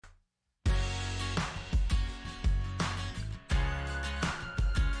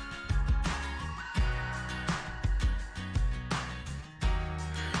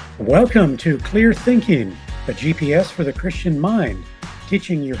Welcome to Clear Thinking, a GPS for the Christian mind,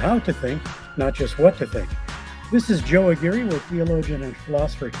 teaching you how to think, not just what to think. This is Joe Aguirre with theologian and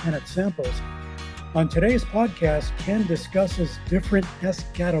philosopher Kenneth Samples. On today's podcast, Ken discusses different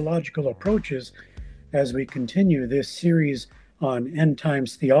eschatological approaches as we continue this series on end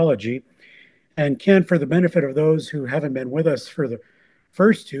times theology. And Ken, for the benefit of those who haven't been with us for the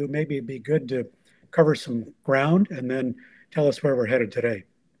first two, maybe it'd be good to cover some ground and then tell us where we're headed today.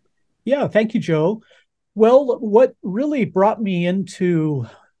 Yeah, thank you, Joe. Well, what really brought me into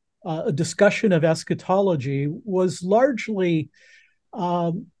a discussion of eschatology was largely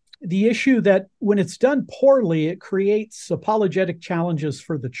the issue that when it's done poorly, it creates apologetic challenges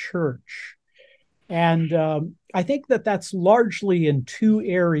for the church. And I think that that's largely in two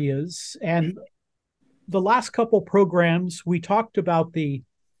areas. And the last couple programs, we talked about the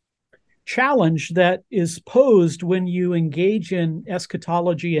challenge that is posed when you engage in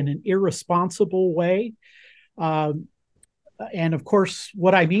eschatology in an irresponsible way. And of course,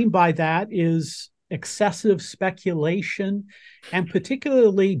 what I mean by that is excessive speculation and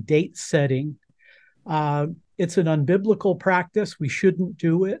particularly date setting. It's an unbiblical practice. We shouldn't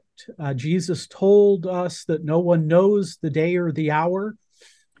do it. Jesus told us that no one knows the day or the hour,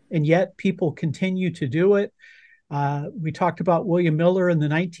 and yet people continue to do it. We talked about William Miller in the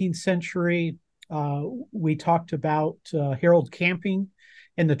 19th century. We talked about Harold Camping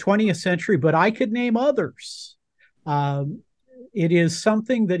in the 20th century, but I could name others. It is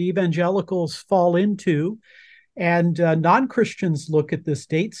something that evangelicals fall into, and non-Christians look at this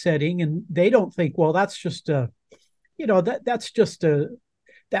date setting and they don't think, well, that's just that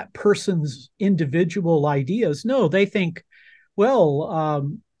person's individual ideas. No, they think, well,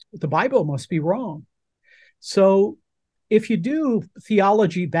 the Bible must be wrong. So if you do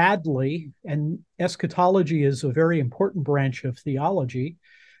theology badly, and eschatology is a very important branch of theology,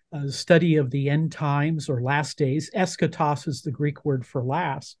 the study of the end times or last days, eschatos is the Greek word for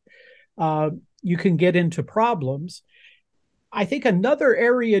last, you can get into problems. I think another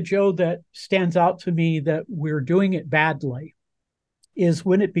area, Joe, that stands out to me that we're doing it badly is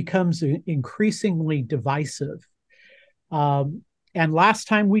when it becomes increasingly divisive. And last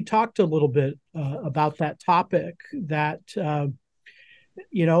time we talked a little bit about that topic, that,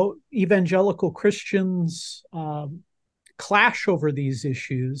 evangelical Christians clash over these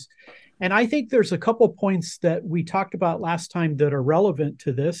issues. And I think there's a couple points that we talked about last time that are relevant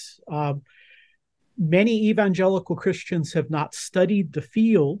to this. Many evangelical Christians have not studied the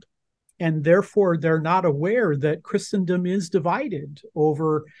field, and therefore they're not aware that Christendom is divided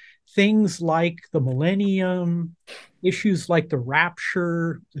over things like the millennium, issues like the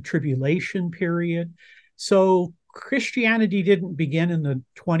rapture, the tribulation period. So Christianity didn't begin in the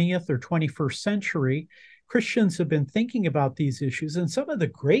 20th or 21st century. Christians have been thinking about these issues, and some of the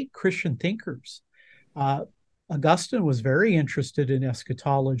great Christian thinkers, Augustine was very interested in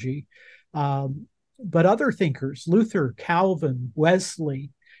eschatology, but other thinkers, Luther, Calvin,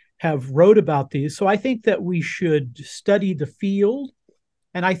 Wesley, have wrote about these. So I think that we should study the field.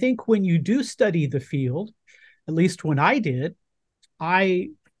 And I think when you do study the field, at least when I did,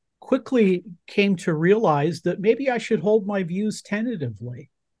 I quickly came to realize that maybe I should hold my views tentatively.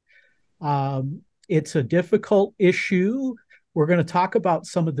 It's a difficult issue. We're going to talk about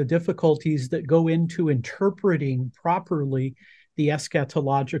some of the difficulties that go into interpreting properly the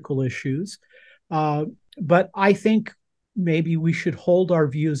eschatological issues. But I think maybe we should hold our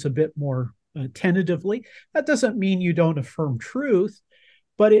views a bit more tentatively. That doesn't mean you don't affirm truth,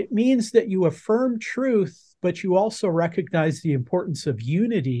 but it means that you affirm truth, but you also recognize the importance of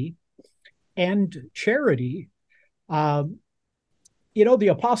unity and charity. The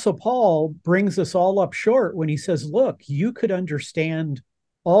Apostle Paul brings us all up short when he says, look, you could understand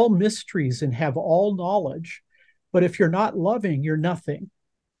all mysteries and have all knowledge, but if you're not loving, you're nothing.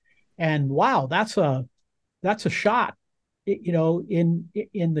 And wow, that's a shot, in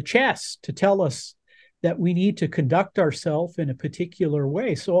the chest to tell us that we need to conduct ourselves in a particular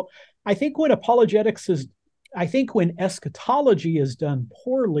way. So I think when eschatology is done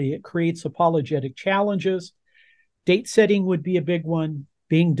poorly, it creates apologetic challenges. Date setting would be a big one.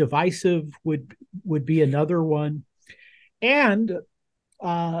 Being divisive would be another one. And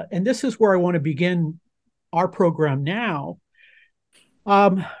this is where I want to begin our program now.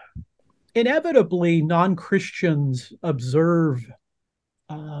 Inevitably, non-Christians observe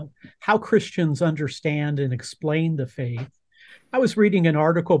how Christians understand and explain the faith. I was reading an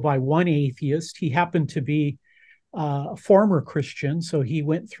article by one atheist. He happened to be a former Christian, so he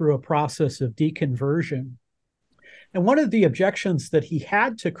went through a process of deconversion. And one of the objections that he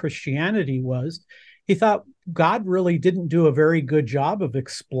had to Christianity was he thought God really didn't do a very good job of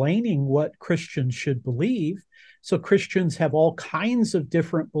explaining what Christians should believe. So Christians have all kinds of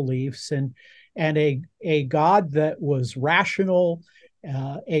different beliefs, and a God that was rational,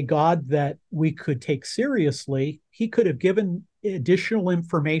 a God that we could take seriously, he could have given additional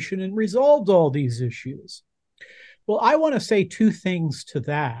information and resolved all these issues. Well, I want to say two things to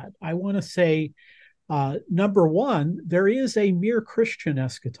that. I want to say, number one, there is a mere Christian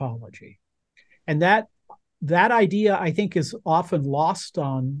eschatology. And that idea, I think, is often lost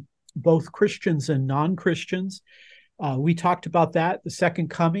on both Christians and non-Christians. We talked about that, the second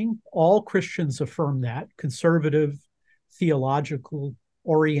coming. All Christians affirm that, conservative, theological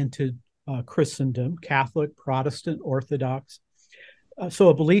oriented Christendom, Catholic, Protestant, Orthodox. So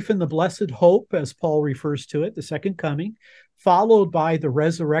a belief in the blessed hope, as Paul refers to it, the second coming, followed by the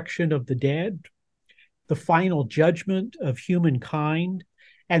resurrection of the dead, the final judgment of humankind,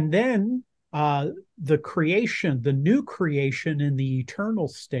 and then the creation, the new creation in the eternal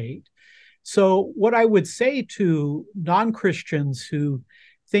state. So what I would say to non-Christians who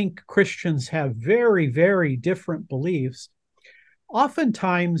think Christians have very, very different beliefs,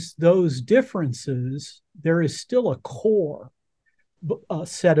 oftentimes those differences, there is still a core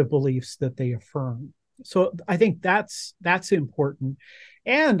set of beliefs that they affirm. So I think that's important.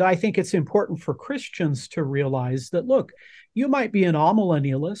 And I think it's important for Christians to realize that, look, you might be an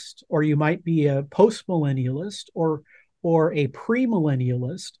amillennialist, or you might be a postmillennialist, or a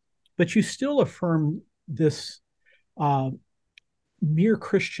premillennialist, but you still affirm this mere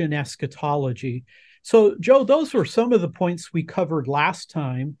Christian eschatology. So, Joe, those were some of the points we covered last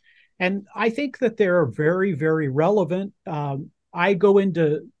time, and I think that they're very, very relevant. I go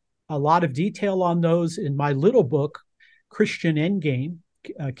into a lot of detail on those in my little book, Christian Endgame,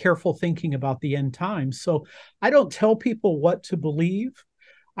 Careful Thinking About the End Times. So I don't tell people what to believe.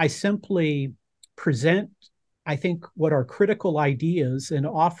 I simply present, I think, what are critical ideas and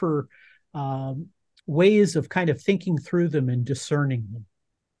offer ways of kind of thinking through them and discerning them.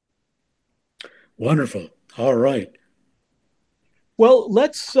 Wonderful. All right. Well,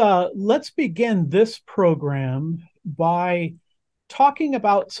 let's begin this program by talking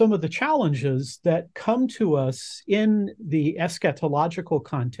about some of the challenges that come to us in the eschatological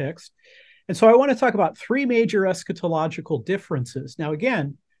context. And so I want to talk about three major eschatological differences. Now,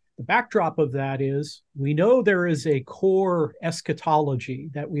 again, the backdrop of that is we know there is a core eschatology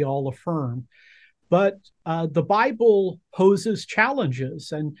that we all affirm, but the Bible poses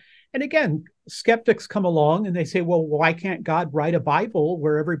challenges. And again, skeptics come along and they say, well, why can't God write a Bible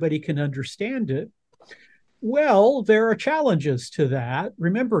where everybody can understand it? Well, there are challenges to that.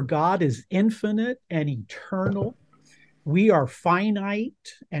 Remember, God is infinite and eternal. We are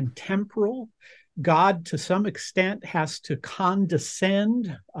finite and temporal. God, to some extent, has to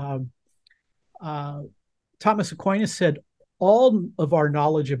condescend. Thomas Aquinas said, all of our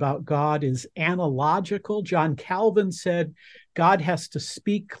knowledge about God is analogical. John Calvin said, God has to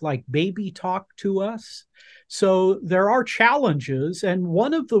speak like baby talk to us. So there are challenges. And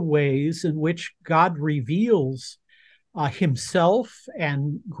one of the ways in which God reveals himself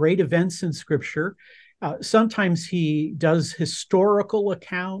and great events in Scripture, sometimes he does historical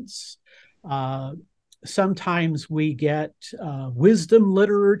accounts. Sometimes we get wisdom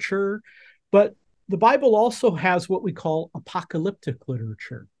literature. But the Bible also has what we call apocalyptic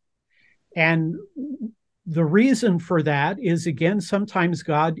literature. And the reason for that is, again, sometimes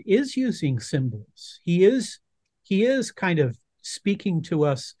God is using symbols. He is kind of speaking to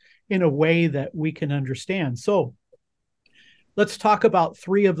us in a way that we can understand. So let's talk about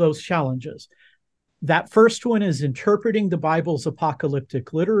three of those challenges. That first one is interpreting the Bible's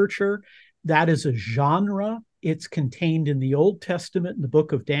apocalyptic literature. That is a genre. It's contained in the Old Testament, in the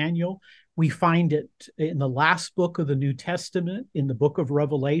book of Daniel. We find it in the last book of the New Testament, in the book of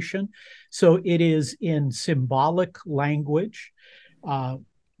Revelation. So it is in symbolic language.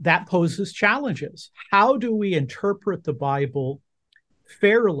 That poses challenges. How do we interpret the Bible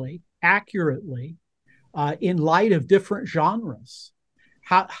fairly, accurately, in light of different genres?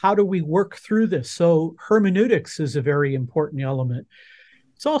 How do we work through this? So hermeneutics is a very important element.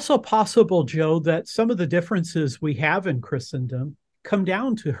 It's also possible, Joe, that some of the differences we have in Christendom come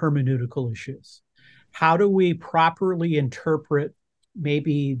down to hermeneutical issues. How do we properly interpret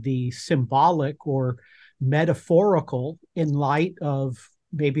maybe the symbolic or metaphorical in light of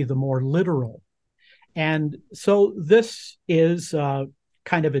maybe the more literal? And so this is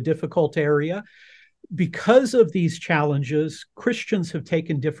kind of a difficult area. Because of these challenges, Christians have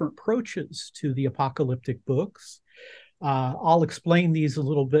taken different approaches to the apocalyptic books. I'll explain these a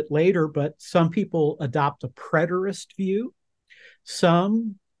little bit later, but some people adopt a preterist view.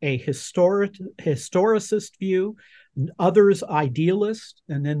 Some a historicist view, others idealist,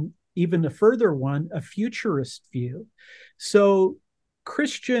 and then even a further one, a futurist view. So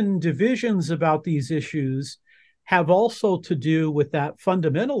Christian divisions about these issues have also to do with that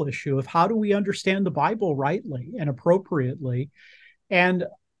fundamental issue of how do we understand the Bible rightly and appropriately. And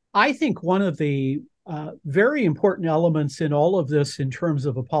I think one of the very important elements in all of this in terms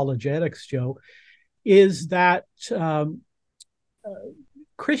of apologetics, Joe, is that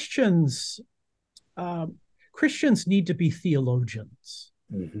Christians Christians need to be theologians.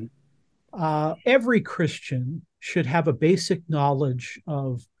 Mm-hmm. Every Christian should have a basic knowledge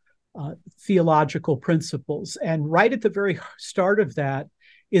of theological principles. And right at the very start of that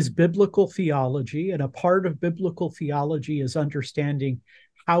is biblical theology. And a part of biblical theology is understanding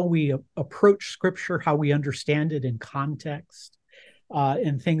how we approach Scripture, how we understand it in context,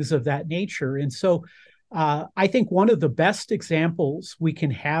 and things of that nature. And so I think one of the best examples we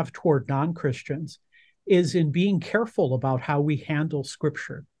can have toward non-Christians is in being careful about how we handle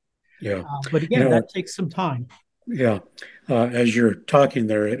Scripture. Yeah. But again, that takes some time. Yeah. As you're talking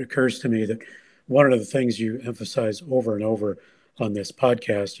there, it occurs to me that one of the things you emphasize over and over on this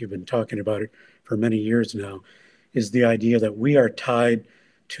podcast, you've been talking about it for many years now, is the idea that we are tied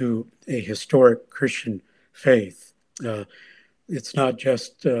to a historic Christian faith. It's not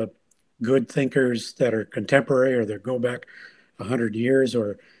just good thinkers that are contemporary or that go back 100 years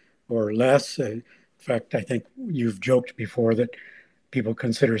or less. In fact, I think you've joked before that people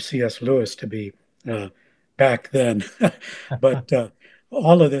consider C.S. Lewis to be back then. But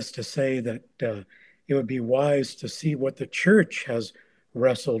all of this to say that it would be wise to see what the church has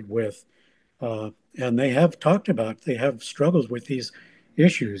wrestled with. And they have talked about, they have struggled with these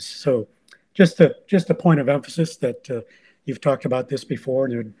issues. So just a point of emphasis that you've talked about this before,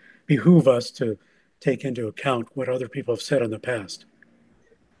 and it would behoove us to take into account what other people have said in the past.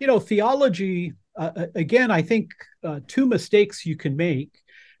 You know, theology, again, I think two mistakes you can make.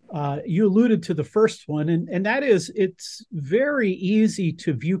 You alluded to the first one, and that is it's very easy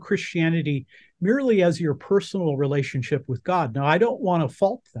to view Christianity merely as your personal relationship with God. Now, I don't want to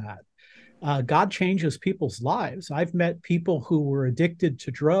fault that. God changes people's lives. I've met people who were addicted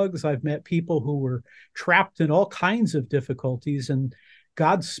to drugs. I've met people who were trapped in all kinds of difficulties, and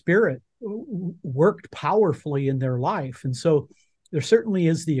God's Spirit worked powerfully in their life. And so there certainly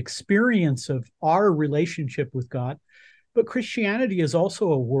is the experience of our relationship with God. But Christianity is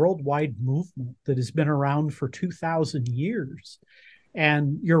also a worldwide movement that has been around for 2,000 years.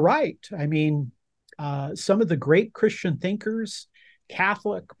 And you're right. I mean, some of the great Christian thinkers,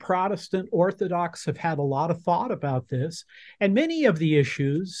 Catholic, Protestant, Orthodox, have had a lot of thought about this. And many of the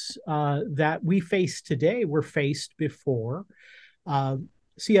issues that we face today were faced before.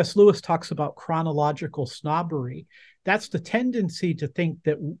 C.S. Lewis talks about chronological snobbery. That's the tendency to think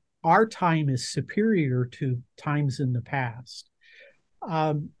that our time is superior to times in the past.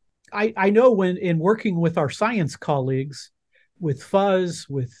 I know when in working with our science colleagues, with Fuzz,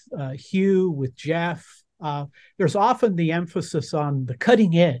 with Hugh, with Jeff, there's often the emphasis on the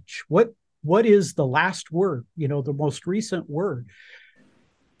cutting edge. What is the last word, the most recent word?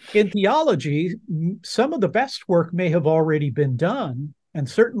 In theology, some of the best work may have already been done, and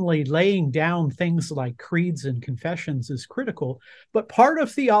certainly laying down things like creeds and confessions is critical. But part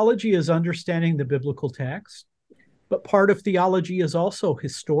of theology is understanding the biblical text. But part of theology is also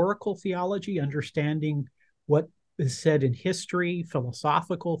historical theology, understanding what is said in history,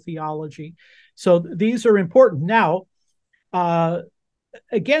 philosophical theology. So these are important. Now,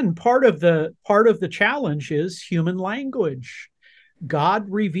 again, part of the challenge is human language, God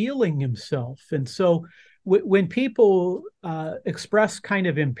revealing himself. And so when people express kind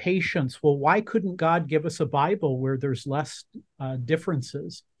of impatience, well, why couldn't God give us a Bible where there's less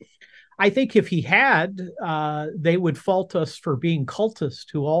differences? I think if he had, they would fault us for being cultists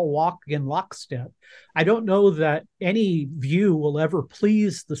who all walk in lockstep. I don't know that any view will ever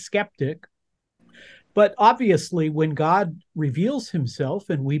please the skeptic. But obviously, when God reveals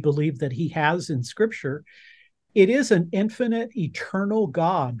himself, and we believe that he has in Scripture, it is an infinite, eternal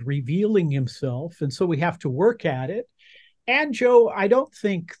God revealing himself. And so we have to work at it. And Joe, I don't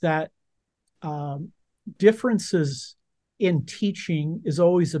think that differences in teaching is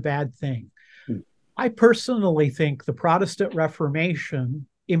always a bad thing. I personally think the Protestant Reformation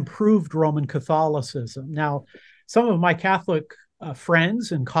improved Roman Catholicism. Now, some of my Catholic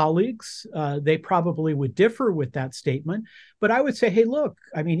friends and colleagues, they probably would differ with that statement. But I would say, hey, look,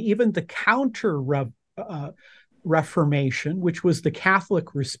 I mean, even the counter Reformation, which was the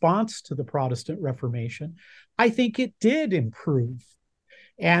Catholic response to the Protestant Reformation, I think it did improve.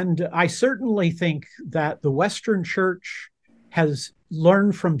 And I certainly think that the Western Church has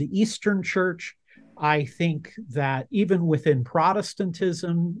learn from the Eastern Church. I think that even within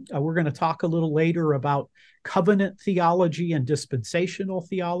Protestantism, we're going to talk a little later about covenant theology and dispensational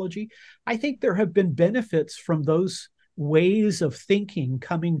theology. I think there have been benefits from those ways of thinking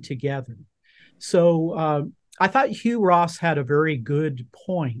coming together. So I thought Hugh Ross had a very good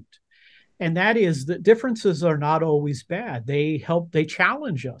point, and that is that differences are not always bad. They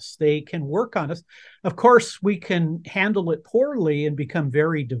challenge us, they can work on us. Of course, we can handle it poorly and become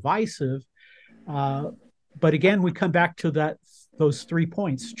very divisive. But again, we come back to those 3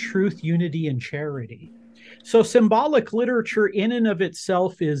 points: truth, unity, and charity. So symbolic literature in and of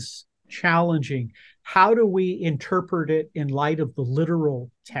itself is challenging. How do we interpret it in light of the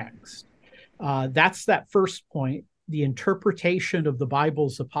literal text? That's that first point. The interpretation of the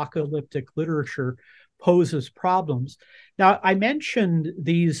Bible's apocalyptic literature poses problems. Now, I mentioned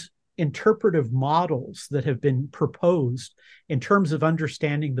these interpretive models that have been proposed in terms of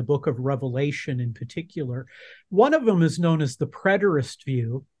understanding the book of Revelation in particular. One of them is known as the preterist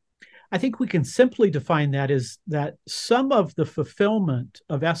view. I think we can simply define that as that some of the fulfillment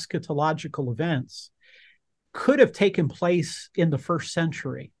of eschatological events could have taken place in the first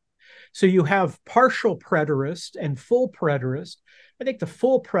century. So you have partial preterist and full preterist. I think the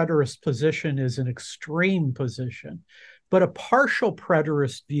full preterist position is an extreme position, but a partial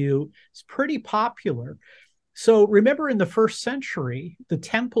preterist view is pretty popular. So remember, in the first century, the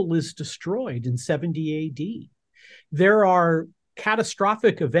temple is destroyed in 70 AD. There are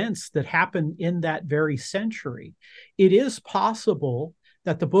catastrophic events that happen in that very century. It is possible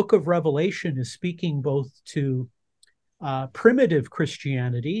that the book of Revelation is speaking both to primitive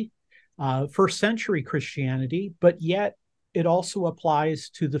Christianity, first century Christianity, but yet it also applies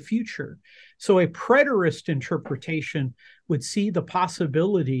to the future. So a preterist interpretation would see the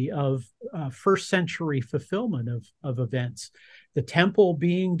possibility of first century fulfillment of events, the temple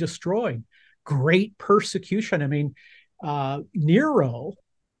being destroyed, great persecution. I mean, Nero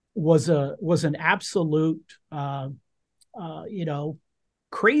was an absolute,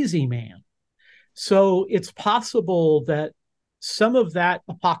 crazy man. So it's possible that some of that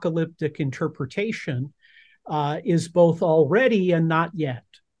apocalyptic interpretation is both already and not yet.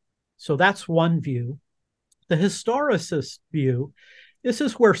 So that's one view. The historicist view, this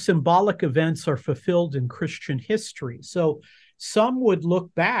is where symbolic events are fulfilled in Christian history. So some would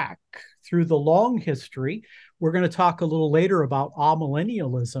look back through the long history. We're going to talk a little later about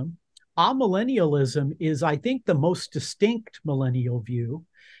amillennialism. Amillennialism is, I think, the most distinct millennial view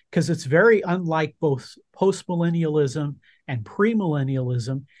because it's very unlike both postmillennialism and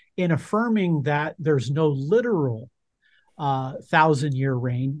premillennialism in affirming that there's no literal 1,000-year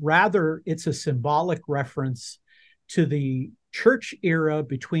reign. Rather, it's a symbolic reference to the church era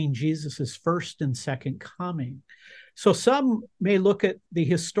between Jesus's first and second coming. So some may look at the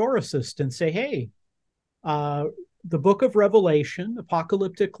historicist and say, hey, the book of Revelation,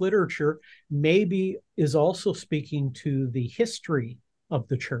 apocalyptic literature, maybe is also speaking to the history of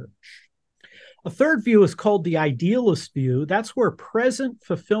the church. A third view is called the idealist view. That's where present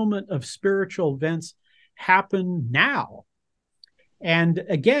fulfillment of spiritual events happen now. And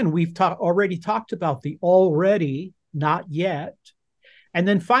again, we've already talked about the already, not yet. And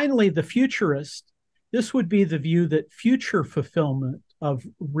then finally, the futurist. This would be the view that future fulfillment of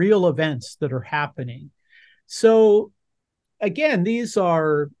real events that are happening. So again,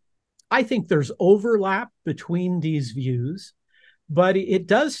 I think there's overlap between these views, but it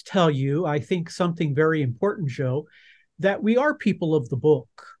does tell you, I think, something very important, Joe, that we are people of the book.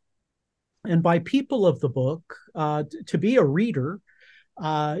 And by people of the book, to be a reader,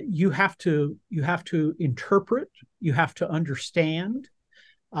 you have to interpret, you have to understand,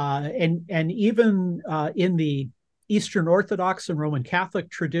 and even in the Eastern Orthodox and Roman Catholic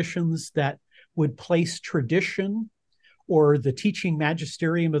traditions that would place tradition or the teaching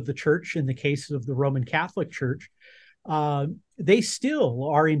magisterium of the church in the case of the Roman Catholic Church, they still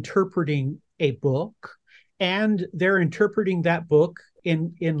are interpreting a book, and they're interpreting that book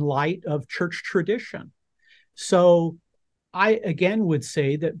in light of church tradition. So I, again, would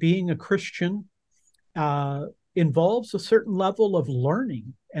say that being a Christian involves a certain level of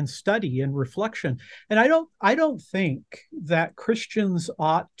learning and study and reflection. And I don't think that Christians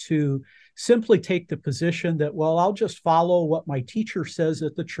ought to simply take the position that, well, I'll just follow what my teacher says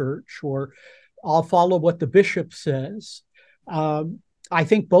at the church, or I'll follow what the bishop says. I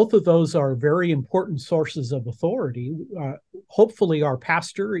think both of those are very important sources of authority. Hopefully, our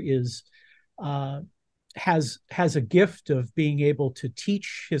pastor has a gift of being able to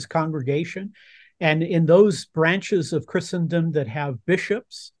teach his congregation. And in those branches of Christendom that have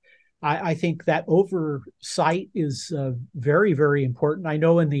bishops, I think that oversight is very, very important. I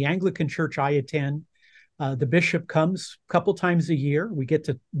know in the Anglican church I attend, the bishop comes a couple times a year. We get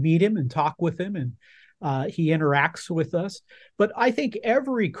to meet him and talk with him, and he interacts with us. But I think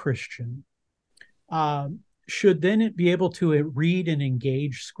every Christian should then be able to read and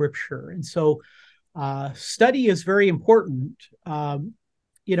engage Scripture. And so study is very important.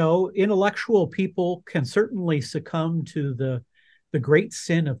 Intellectual people can certainly succumb to the great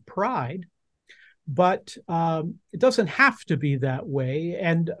sin of pride, but it doesn't have to be that way.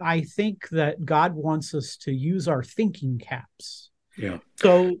 And I think that God wants us to use our thinking caps. Yeah.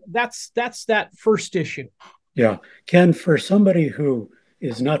 So that's that first issue. Yeah. Ken, for somebody who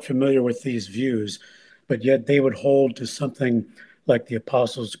is not familiar with these views, but yet they would hold to something like the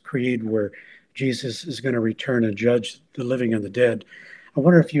Apostles' Creed, where Jesus is going to return and judge the living and the dead, I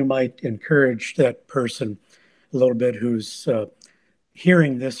wonder if you might encourage that person a little bit who's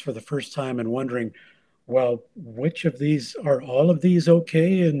hearing this for the first time and wondering, well, which of these are all of these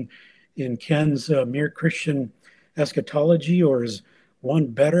okay in Ken's mere Christian eschatology, or is one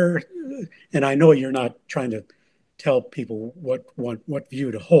better? And I know you're not trying to tell people what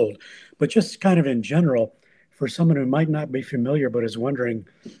view to hold, but just kind of in general, for someone who might not be familiar but is wondering,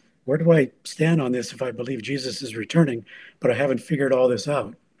 where do I stand on this if I believe Jesus is returning, but I haven't figured all this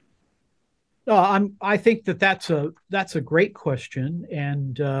out? I think that's a great question,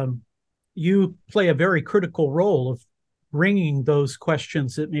 and you play a very critical role of bringing those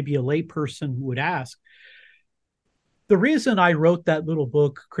questions that maybe a layperson would ask. The reason I wrote that little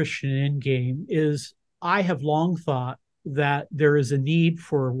book, Christian Endgame, is I have long thought that there is a need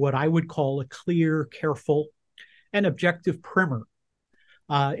for what I would call a clear, careful, and objective primer,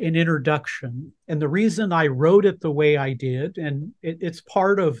 an introduction. And the reason I wrote it the way I did, and it's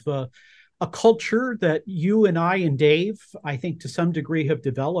part of a culture that you and I and Dave, I think to some degree, have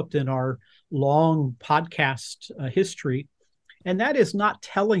developed in our long podcast history. And that is not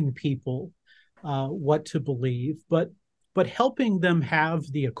telling people what to believe, but helping them have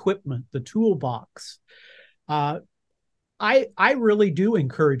the equipment, the toolbox. I really do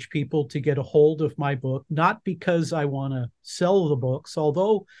encourage people to get a hold of my book, not because I want to sell the books,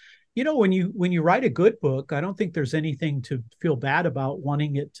 although when you write a good book, I don't think there's anything to feel bad about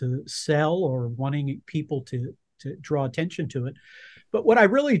wanting it to sell or wanting people to draw attention to it. But what I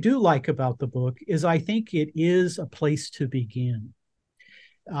really do like about the book is I think it is a place to begin.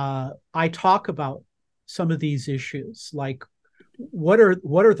 I talk about some of these issues, like what are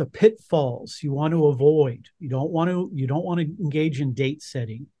the pitfalls you want to avoid. You don't want to engage in date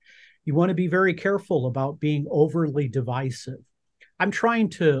setting. You want to be very careful about being overly divisive. I'm trying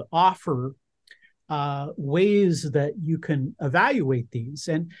to offer ways that you can evaluate these.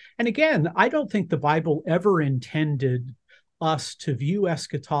 And again, I don't think the Bible ever intended us to view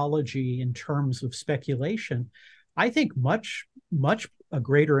eschatology in terms of speculation. I think much a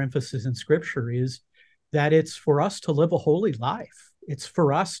greater emphasis in Scripture is that it's for us to live a holy life. It's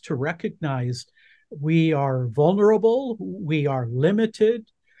for us to recognize we are vulnerable, we are limited,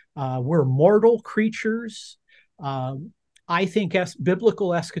 we're mortal creatures. I think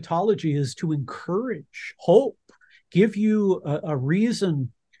biblical eschatology is to encourage hope, give you a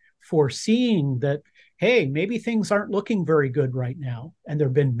reason for seeing that, hey, maybe things aren't looking very good right now. And there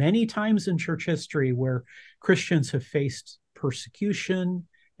have been many times in church history where Christians have faced persecution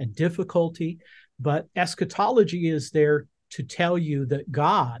and difficulty, but eschatology is there to tell you that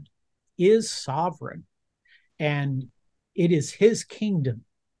God is sovereign and it is his kingdom.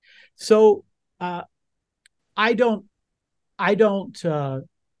 So I don't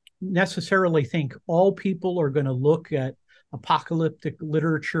necessarily think all people are going to look at apocalyptic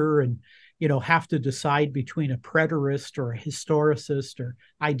literature and have to decide between a preterist or a historicist or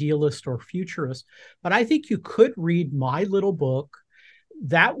idealist or futurist. But I think you could read my little book.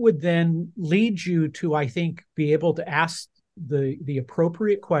 That would then lead you to, I think, be able to ask the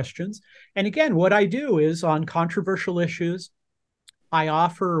appropriate questions. And again, what I do is on controversial issues, I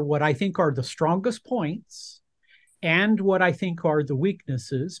offer what I think are the strongest points and what I think are the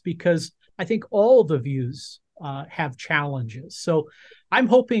weaknesses, because I think all the views have challenges. So I'm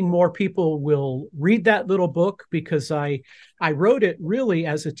hoping more people will read that little book, because I wrote it really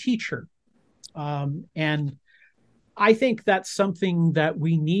as a teacher. And I think that's something that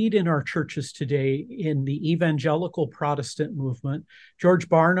we need in our churches today in the evangelical Protestant movement. George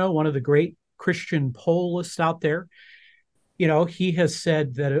Barna, one of the great Christian pollists out there, he has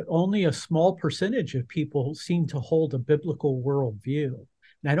said that only a small percentage of people seem to hold a biblical worldview.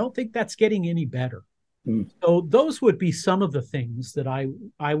 And I don't think that's getting any better. So those would be some of the things that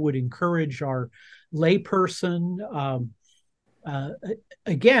I would encourage our layperson Uh,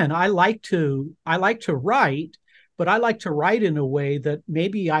 Again, I like to write, but I like to write in a way that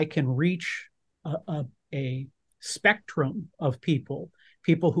maybe I can reach a spectrum of people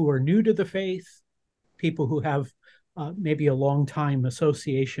who are new to the faith, people who have maybe a long time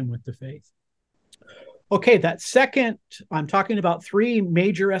association with the faith. Okay, that second, I'm talking about three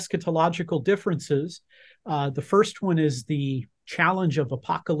major eschatological differences. The first one is the challenge of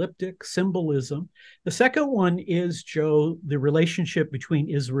apocalyptic symbolism. The second one is, Joe, the relationship between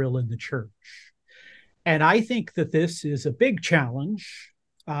Israel and the church. And I think that this is a big challenge.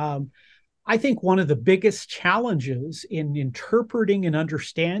 I think one of the biggest challenges in interpreting and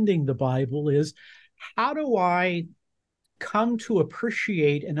understanding the Bible is, how do I come to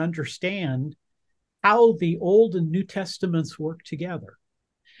appreciate and understand how the Old and New Testaments work together?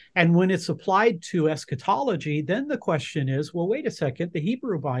 And when it's applied to eschatology, then the question is, well, wait a second, the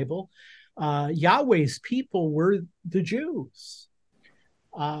Hebrew Bible, Yahweh's people were the Jews.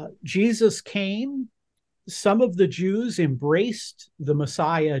 Jesus came. Some of the Jews embraced the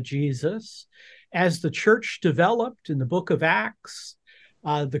Messiah, Jesus. As the church developed in the book of Acts,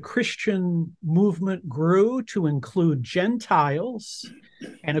 the Christian movement grew to include Gentiles.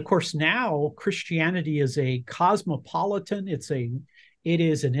 And of course, now Christianity is a cosmopolitan, it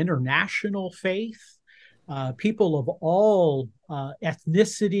is an international faith. People of all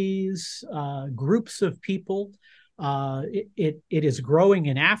ethnicities, groups of people. It is growing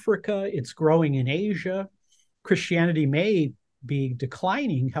in Africa, it's growing in Asia. Christianity may be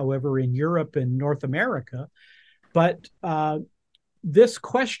declining, however, in Europe and North America. But this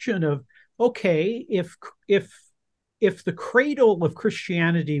question of, okay, if the cradle of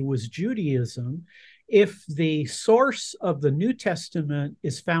Christianity was Judaism, if the source of the New Testament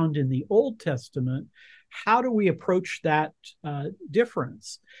is found in the Old Testament, how do we approach that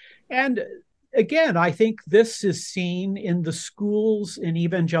difference? And again, I think this is seen in the schools in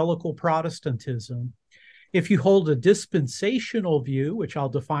evangelical Protestantism. If you hold a dispensational view, which I'll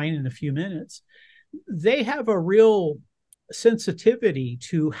define in a few minutes, they have a real sensitivity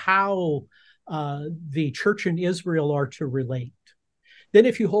to how the church in Israel are to relate. Then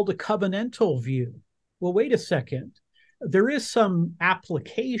if you hold a covenantal view, well, wait a second, there is some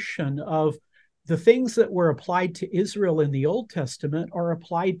application of the things that were applied to Israel in the Old Testament are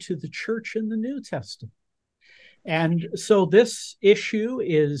applied to the church in the New Testament. And so this issue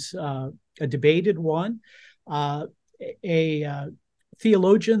is a debated one. A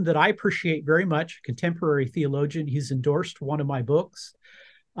theologian that I appreciate very much, a contemporary theologian, he's endorsed one of my books,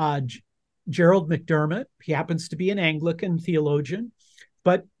 Gerald McDermott. He happens to be an Anglican theologian,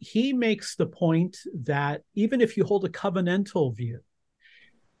 but he makes the point that even if you hold a covenantal view,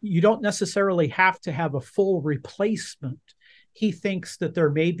 you don't necessarily have to have a full replacement. He thinks that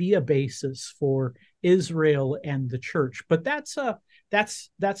there may be a basis for Israel and the church, but that's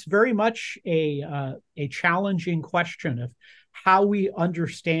very much a challenging question of how we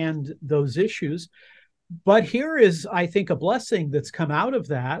understand those issues. But here is, I think, a blessing that's come out of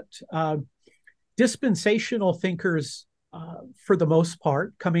that. Dispensational thinkers, for the most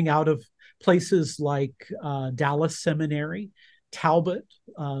part, coming out of places like Dallas Seminary, Talbot,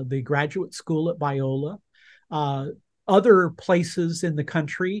 the graduate school at Biola, other places in the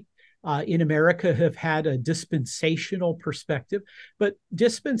country in America have had a dispensational perspective, but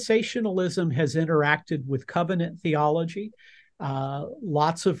dispensationalism has interacted with covenant theology.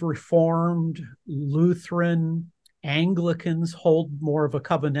 Lots of Reformed, Lutheran, Anglicans hold more of a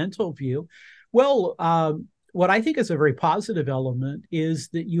covenantal view. Well, what I think is a very positive element is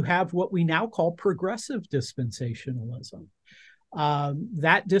that you have what we now call progressive dispensationalism.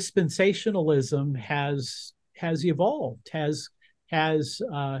 That dispensationalism has evolved, has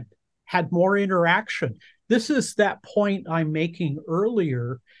had more interaction. This is that point I'm making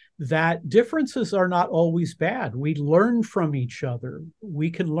earlier, that differences are not always bad. We learn from each other. We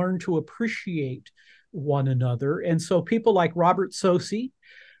can learn to appreciate one another. And so people like Robert Saucy,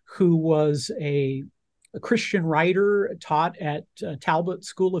 who was a Christian writer, taught at Talbot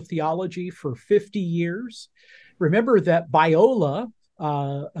School of Theology for 50 years. Remember that Biola,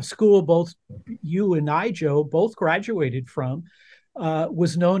 a school both you and I, Joe, both graduated from,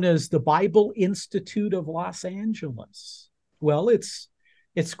 was known as the Bible Institute of Los Angeles. Well, it's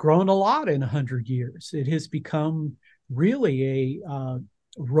grown a lot in 100 years. It has become really a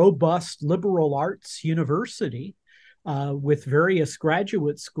robust liberal arts university with various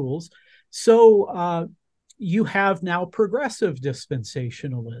graduate schools. So you have now progressive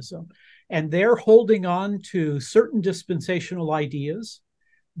dispensationalism, and they're holding on to certain dispensational ideas,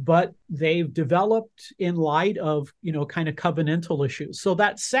 but they've developed in light of, kind of covenantal issues. So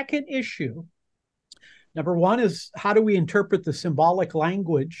that second issue, Number one is, how do we interpret the symbolic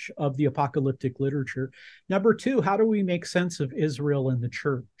language of the apocalyptic literature? Number two, how do we make sense of Israel and the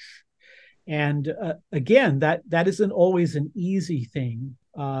church? And again, that isn't always an easy thing.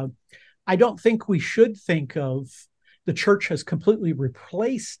 I don't think we should think of the church has completely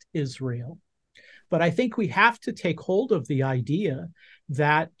replaced Israel, but I think we have to take hold of the idea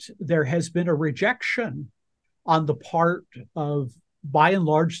that there has been a rejection on the part of, by and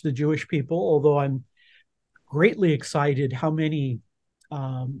large, the Jewish people, although I'm greatly excited how many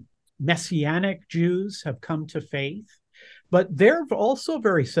Messianic Jews have come to faith. But they're also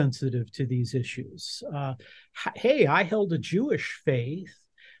very sensitive to these issues. Hey, I held a Jewish faith.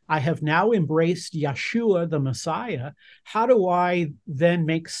 I have now embraced Yeshua, the Messiah. How do I then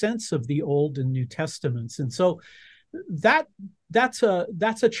make sense of the Old and New Testaments? And so that's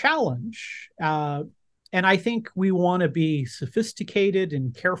a challenge. And I think we want to be sophisticated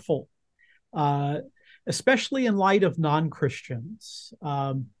and careful, especially in light of non-Christians.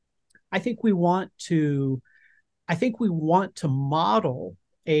 I think we want to model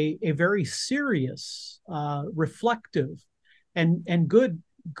a very serious, reflective, and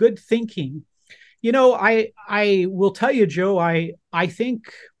good thinking. I will tell you, Joe, I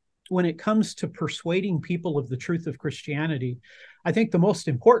think when it comes to persuading people of the truth of Christianity, I think the most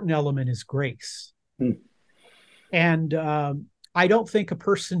important element is grace. And I don't think a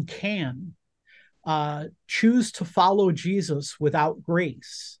person can choose to follow Jesus without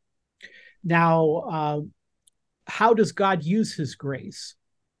grace. Now, how does God use his grace?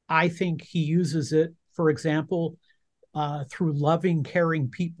 I think he uses it, for example, through loving, caring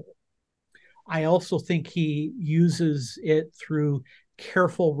people. I also think he uses it through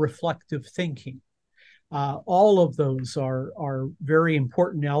careful, reflective thinking. All of those are very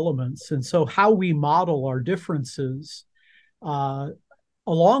important elements. And so how we model our differences, along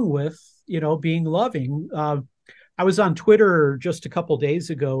with, being loving. I was on Twitter just a couple of days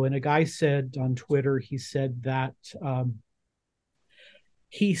ago, and a guy said on Twitter, he said that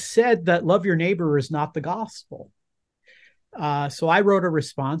love your neighbor is not the gospel. So I wrote a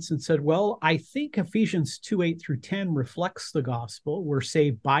response and said, well, I think Ephesians 2:8-10 reflects the gospel. We're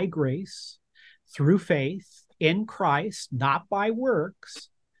saved by grace through faith in Christ, not by works,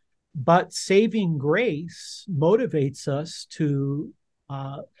 but saving grace motivates us to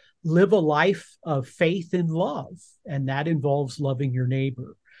live a life of faith and love, and that involves loving your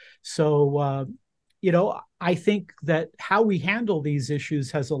neighbor. So, I think that how we handle these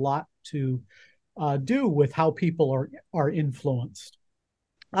issues has a lot to do with how people are influenced.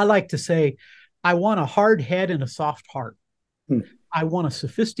 I like to say, I want a hard head and a soft heart. I want a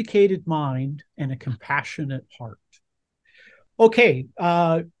sophisticated mind and a compassionate heart. Okay,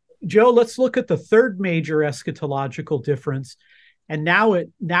 Joe, let's look at the third major eschatological difference. And now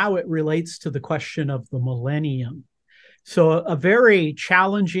it relates to the question of the millennium. So a very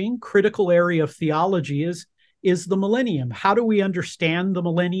challenging, critical area of theology is the millennium. How do we understand the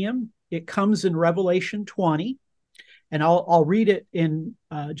millennium? It comes in Revelation 20, and I'll read it in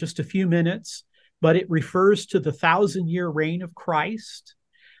just a few minutes, but it refers to the 1,000-year reign of Christ.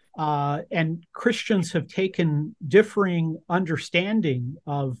 And Christians have taken differing understanding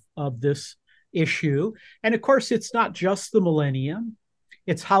of this issue. And of course, it's not just the millennium.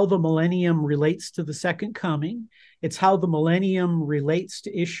 It's how the millennium relates to the second coming. It's how the millennium relates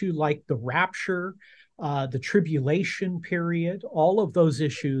to issue like the rapture, the tribulation period. All of those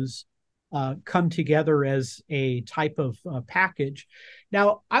issues come together as a type of package.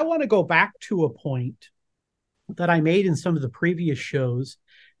 Now, I want to go back to a point that I made in some of the previous shows,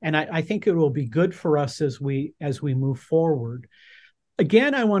 and I think it will be good for us as we move forward.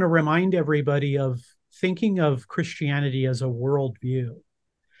 Again, I want to remind everybody of thinking of Christianity as a worldview.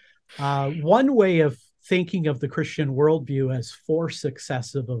 One way of thinking of the Christian worldview as 4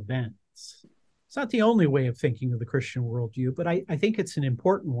 successive events. It's not the only way of thinking of the Christian worldview, but I think it's an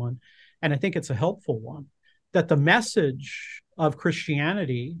important one, and I think it's a helpful one, that the message of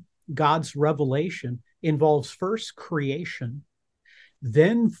Christianity, God's revelation, involves first creation,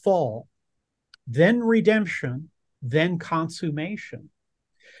 then fall, then redemption, then consummation.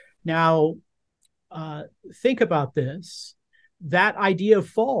 Now, think about this. That idea of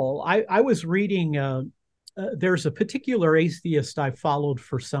fall, I was reading, there's a particular atheist I've followed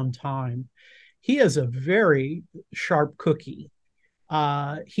for some time. He is a very sharp cookie.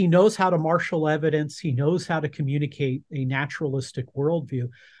 He knows how to marshal evidence. He knows how to communicate a naturalistic worldview.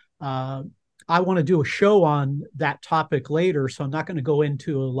 I want to do a show on that topic later, so I'm not going to go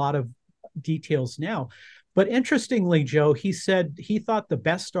into a lot of details now. But interestingly, Joe, he said he thought the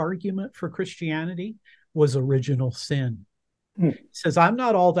best argument for Christianity was original sin. Hmm. He says, I'm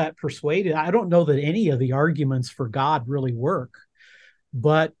not all that persuaded. I don't know that any of the arguments for God really work.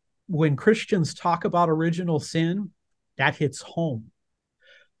 But when Christians talk about original sin, that hits home.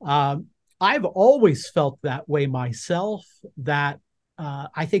 Um, I've always felt that way myself, that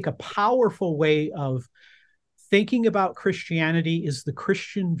I think a powerful way of thinking about Christianity is the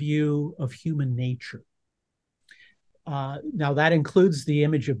Christian view of human nature. Now, that includes the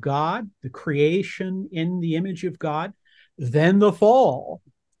image of God, the creation in the image of God, then the fall,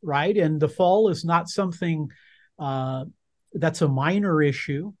 right? And the fall is not something uh, that's a minor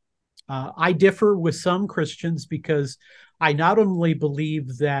issue. I differ with some Christians because I not only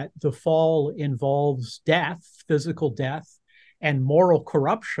believe that the fall involves death, physical death, and moral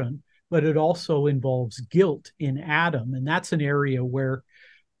corruption, but it also involves guilt in Adam. And that's an area where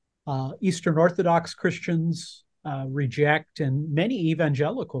Eastern Orthodox Christians reject, and many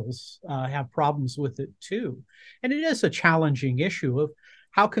evangelicals have problems with it too. And it is a challenging issue of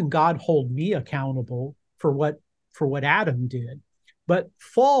how can God hold me accountable for what Adam did? But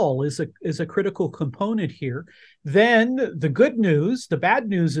fall is a critical component here. Then the good news, the bad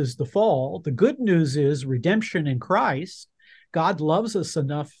news is the fall. The good news is redemption in Christ. God loves us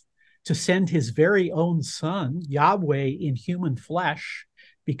enough to send his very own son, Yahweh in human flesh,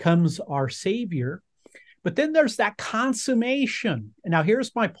 becomes our savior. But then there's that consummation. And now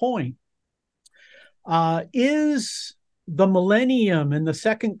here's my point. Is the millennium and the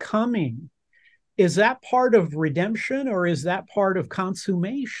second coming, is that part of redemption or is that part of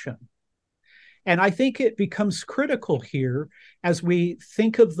consummation? And I think it becomes critical here as we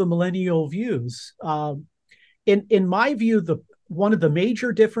think of the millennial views. In my view, one of the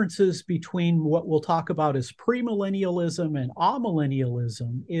major differences between what we'll talk about as premillennialism and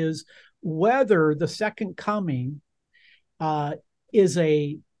amillennialism is whether the second coming uh, is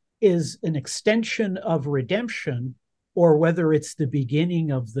an extension of redemption or whether it's the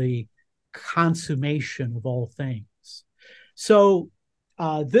beginning of the consummation of all things. So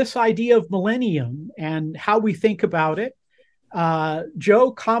this idea of millennium and how we think about it.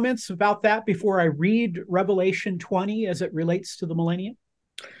 Joe, comments about that before I read Revelation 20 as it relates to the millennium?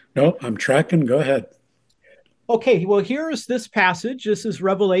 No, I'm tracking. Go ahead. Okay, well, here is this passage. This is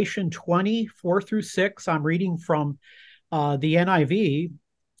Revelation 24 through 6. I'm reading from the NIV.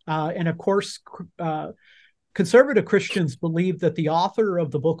 And of course, conservative Christians believe that the author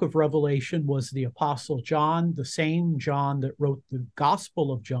of the book of Revelation was the Apostle John, the same John that wrote the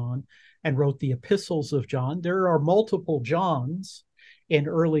Gospel of John and wrote the epistles of John. There are multiple Johns in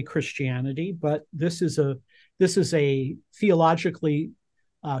early Christianity, but this is a theologically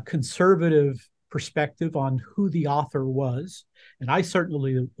conservative perspective on who the author was, and I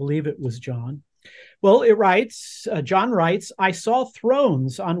certainly believe it was John. Well, John writes, I saw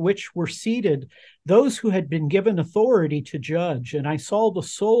thrones on which were seated those who had been given authority to judge, and I saw the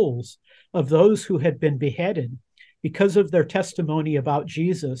souls of those who had been beheaded because of their testimony about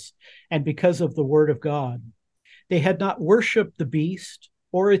Jesus and because of the word of God. They had not worshiped the beast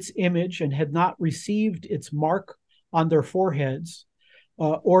or its image and had not received its mark on their foreheads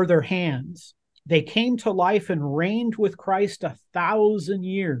or their hands. They came to life and reigned with Christ 1,000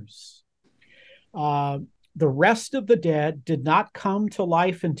 years. The rest of the dead did not come to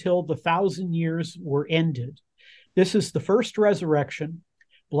life until the 1,000 years were ended. This is the first resurrection.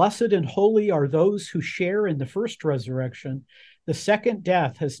 Blessed and holy are those who share in the first resurrection. The second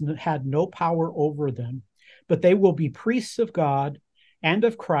death has had no power over them, but they will be priests of God and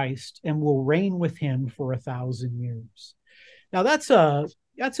of Christ and will reign with him for 1,000 years. Now that's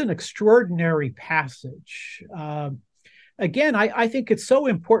an extraordinary passage. Again, I think it's so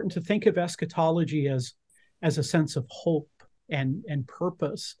important to think of eschatology as a sense of hope and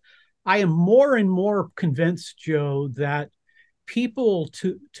purpose. I am more and more convinced, Joe, that people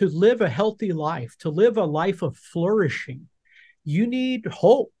to live a healthy life, to live a life of flourishing, you need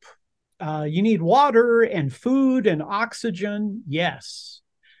hope. You need water and food and oxygen, yes,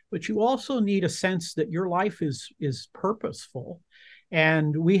 but you also need a sense that your life is purposeful.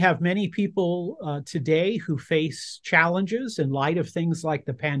 And we have many people today who face challenges in light of things like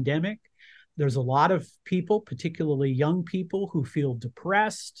the pandemic. There's a lot of people, particularly young people, who feel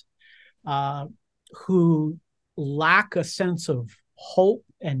depressed, who lack a sense of hope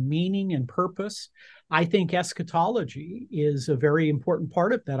and meaning and purpose. I think eschatology is a very important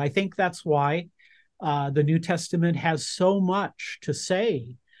part of that. I think that's why the New Testament has so much to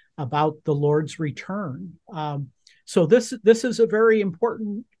say about the Lord's return. So this is a very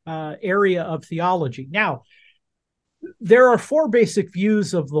important area of theology. Now, there are four basic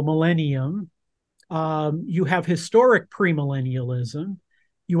views of the millennium. You have historic premillennialism,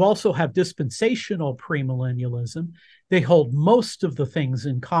 You also have dispensational premillennialism. They hold most of the things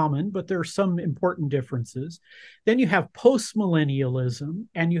in common, but there are some important differences. Then you have postmillennialism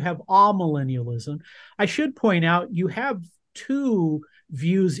and you have amillennialism. I should point out you have two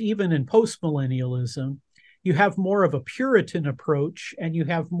views even in postmillennialism. You have more of a Puritan approach and you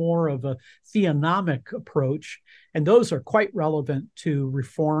have more of a theonomic approach. And those are quite relevant to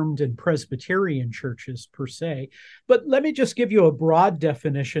Reformed and Presbyterian churches per se. But let me just give you a broad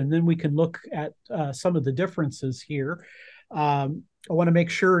definition, then we can look at some of the differences here. I want to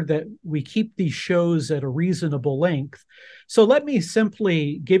make sure that we keep these shows at a reasonable length. So let me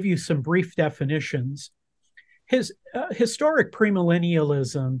simply give you some brief definitions. Historic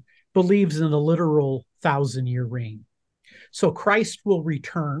premillennialism believes in a literal 1,000-year reign. So Christ will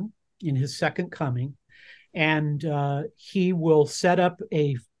return in his second coming, and he will set up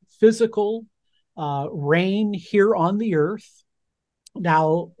a physical reign here on the earth.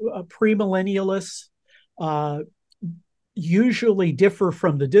 Now, premillennialists usually differ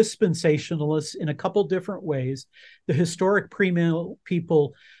from the dispensationalists in a couple different ways. The historic premill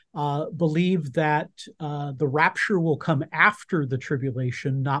people believe that the rapture will come after the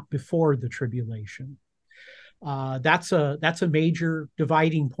tribulation, not before the tribulation. That's a major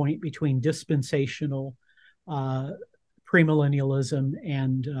dividing point between dispensational premillennialism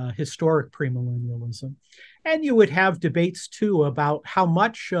and historic premillennialism. And you would have debates too about how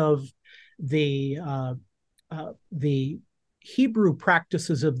much of the Hebrew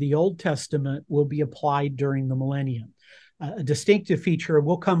practices of the Old Testament will be applied during the millennium. A distinctive feature,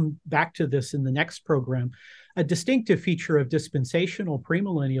 we'll come back to this in the next program, a distinctive feature of dispensational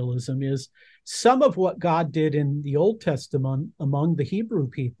premillennialism is some of what God did in the Old Testament among the Hebrew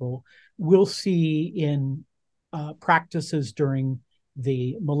people we'll see in practices during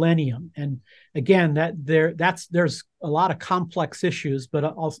the millennium. And again, there's a lot of complex issues,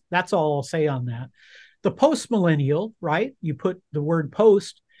 but that's all I'll say on that. The postmillennial, right? You put the word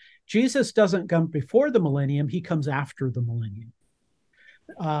post. Jesus doesn't come before the millennium, he comes after the millennium.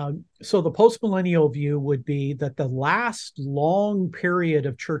 So the postmillennial view would be that the last long period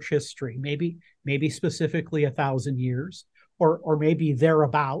of church history, maybe specifically 1,000 years, or maybe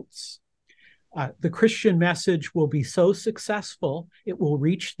thereabouts, the Christian message will be so successful, it will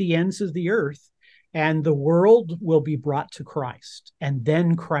reach the ends of the earth, and the world will be brought to Christ, and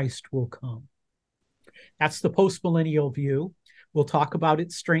then Christ will come. That's the postmillennial view. We'll talk about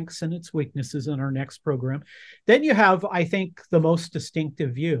its strengths and its weaknesses in our next program. Then you have, I think, the most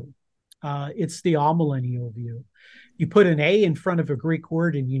distinctive view. It's the amillennial view. You put an A in front of a Greek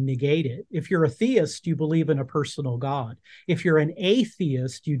word and you negate it. If you're a theist, you believe in a personal God. If you're an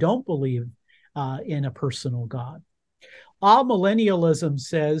atheist, you don't believe in a personal God. Amillennialism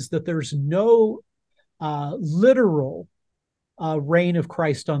says that there's no literal reign of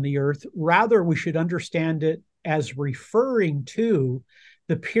Christ on the earth. Rather, we should understand it as referring to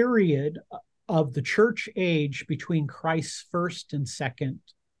the period of the church age between Christ's first and second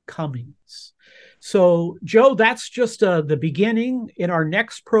comings. So, Joe, that's just the beginning. In our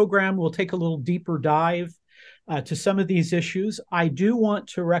next program, we'll take a little deeper dive to some of these issues. I do want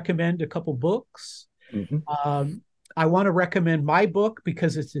to recommend a couple books. Mm-hmm. I want to recommend my book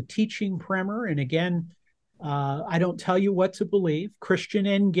because it's a teaching primer. And again, I don't tell you what to believe. Christian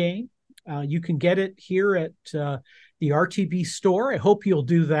Endgame. You can get it here at the RTB store. I hope you'll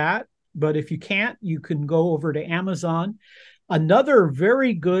do that. But if you can't, you can go over to Amazon. Another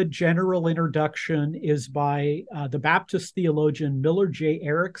very good general introduction is by the Baptist theologian Miller J.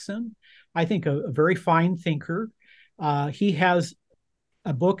 Erickson. I think a very fine thinker. He has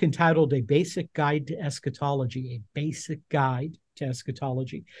a book entitled A Basic Guide to Eschatology, a basic guide to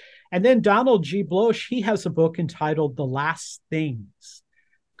eschatology. And then Donald G. Bloch, he has a book entitled The Last Things.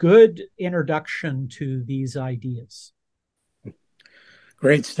 Good introduction to these ideas.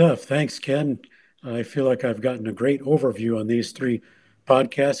 Great stuff. Thanks, Ken. I feel like I've gotten a great overview on these three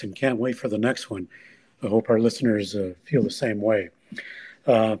podcasts and can't wait for the next one. I hope our listeners feel the same way.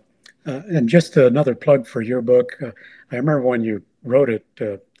 And just another plug for your book. I remember when you wrote it.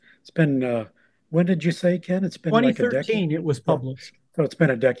 It's been, when did you say, Ken? It's been like a decade? 2013 it was published. So it's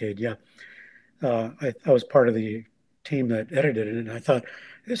been a decade, yeah. I was part of the team that edited it, and I thought,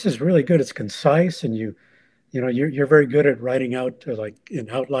 this is really good. It's concise, and you're very good at writing out like in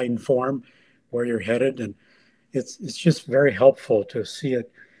outline form where you're headed, and it's just very helpful to see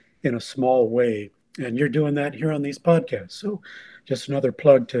it in a small way. And you're doing that here on these podcasts. So just another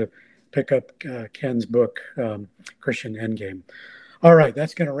plug to pick up Ken's book, Christian Endgame. All right,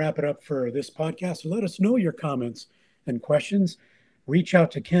 that's going to wrap it up for this podcast. So let us know your comments and questions. Reach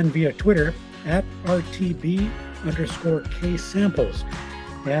out to Ken via Twitter at RTB_K samples.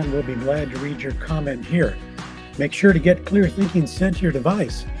 and we'll be glad to read your comment here. Make sure to get Clear Thinking sent to your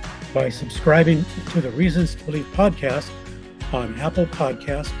device by subscribing to the Reasons to Believe podcast on Apple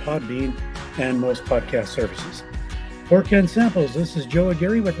Podcasts, Podbean, and most podcast services. For Ken Samples, this is Joe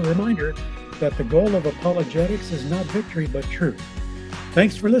Aguirre with a reminder that the goal of apologetics is not victory but truth.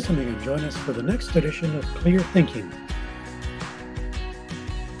 Thanks for listening, and join us for the next edition of Clear Thinking.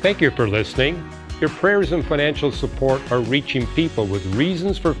 Thank you for listening. Your prayers and financial support are reaching people with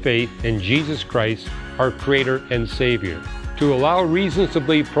reasons for faith in Jesus Christ, our Creator and Savior. To allow Reasons to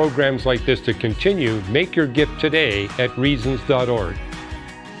Believe programs like this to continue, make your gift today at reasons.org.